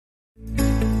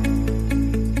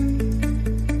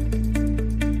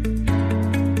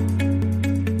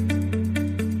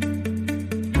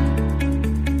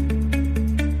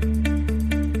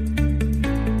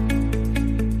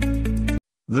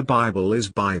the Bible is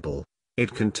Bible,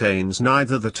 it contains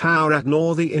neither the Taowrat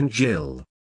nor the Injil.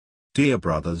 Dear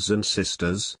brothers and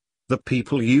sisters, the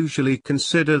people usually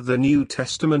consider the New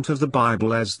Testament of the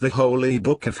Bible as the holy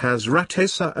book of Hazrat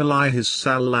Eesa alayhis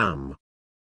salam.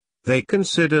 They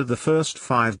consider the first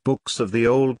 5 books of the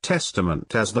Old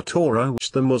Testament as the Torah, which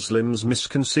the Muslims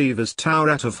misconceive as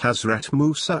Taowrat of Hazrat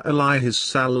Moossa alayhis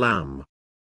salam.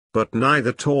 But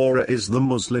neither Torah is the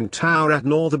Muslim Taowrat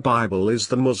nor the Bible is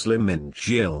the Muslim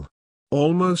Injil.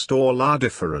 Almost all are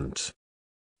different.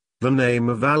 The name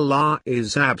of Allah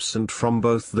is absent from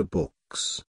both the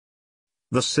books.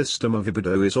 The system of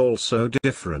Ebadah is also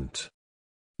different.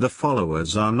 The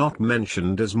followers are not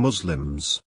mentioned as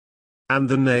Muslims. And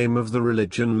the name of the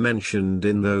religion mentioned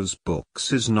in those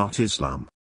books is not Islam.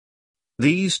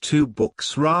 These 2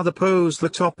 books rather pose the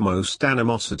topmost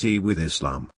animosity with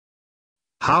Islam.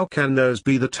 How can those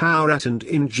be the Taowrat and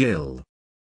Injil?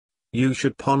 You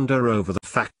should ponder over the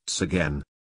facts again.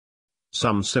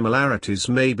 Some similarities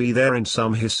may be there in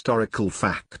some historical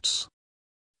facts.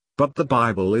 But the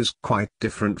Bible is quite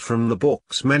different from the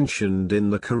books mentioned in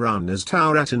the Quran as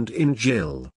Taowrat and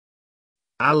Injil.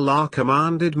 Allah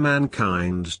commanded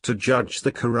mankind to judge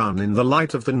the Quran in the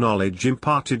light of the knowledge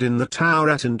imparted in the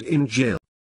Taowrat and Injil.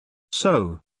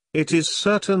 So, it is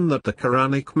certain that the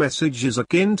Quranic message is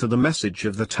akin to the message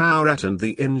of the Taowrat and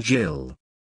the Injil.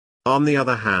 On the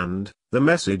other hand, the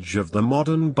message of the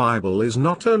modern Bible is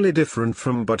not only different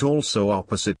from but also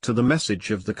opposite to the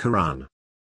message of the Quran.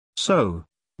 So,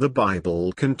 the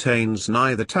Bible contains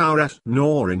neither Taowrat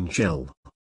nor Injil.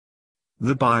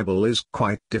 The Bible is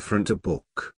quite different a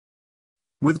book.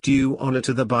 With due honor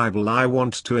to the Bible, I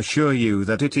want to assure you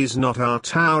that it is not our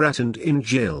Taowrat and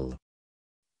Injil.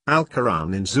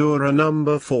 Al-Quran in Surah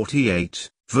number 48,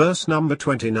 verse number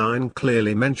 29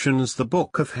 clearly mentions the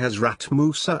book of Hazrat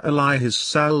Moossa alayhis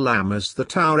salam as the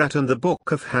Taowrat and the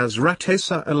book of Hazrat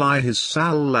Eesa alayhis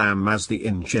salam as the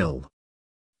Injil.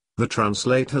 The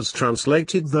translators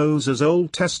translated those as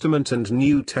Old Testament and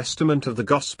New Testament of the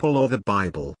Gospel or the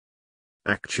Bible.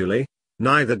 Actually,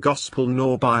 neither Gospel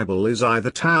nor Bible is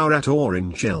either Taowrat or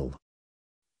Injil.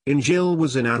 Injil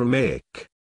was in Aramaic.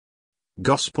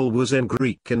 Gospel was in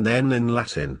Greek and then in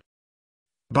Latin.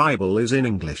 Bible is in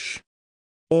English.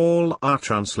 All are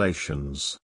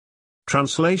translations.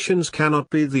 Translations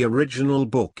cannot be the original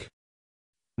book.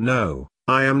 No,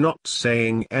 I am not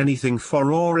saying anything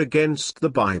for or against the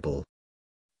Bible.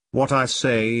 What I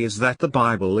say is that the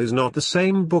Bible is not the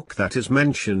same book that is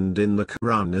mentioned in the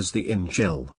Quran as the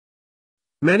Injil.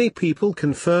 Many people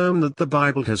confirm that the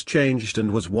Bible has changed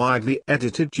and was widely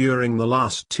edited during the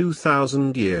last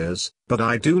 2,000 years, but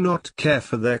I do not care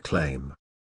for their claim.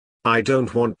 I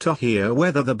don't want to hear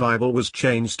whether the Bible was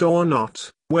changed or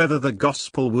not, whether the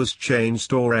Gospel was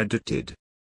changed or edited.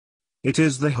 It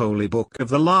is the holy book of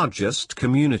the largest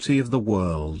community of the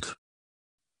world.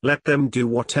 Let them do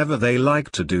whatever they like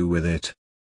to do with it.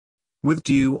 With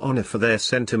due honor for their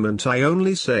sentiment, I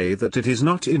only say that it is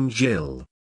not Injil.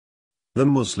 The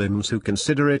Muslims who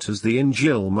consider it as the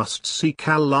Injil must seek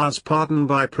Allah's pardon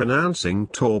by pronouncing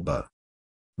Tawbah.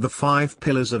 The 5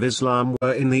 pillars of Islam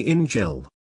were in the Injil.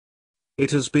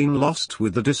 It has been lost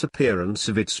with the disappearance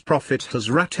of its prophet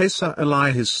Hazrat Eesa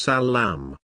alayhis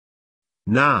salam.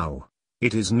 Now,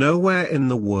 it is nowhere in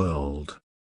the world.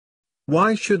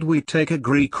 Why should we take a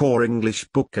Greek or English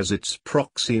book as its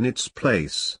proxy in its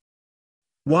place?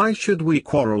 Why should we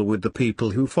quarrel with the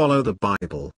people who follow the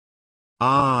Bible?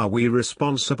 Are we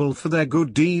responsible for their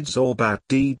good deeds or bad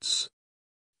deeds?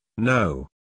 No,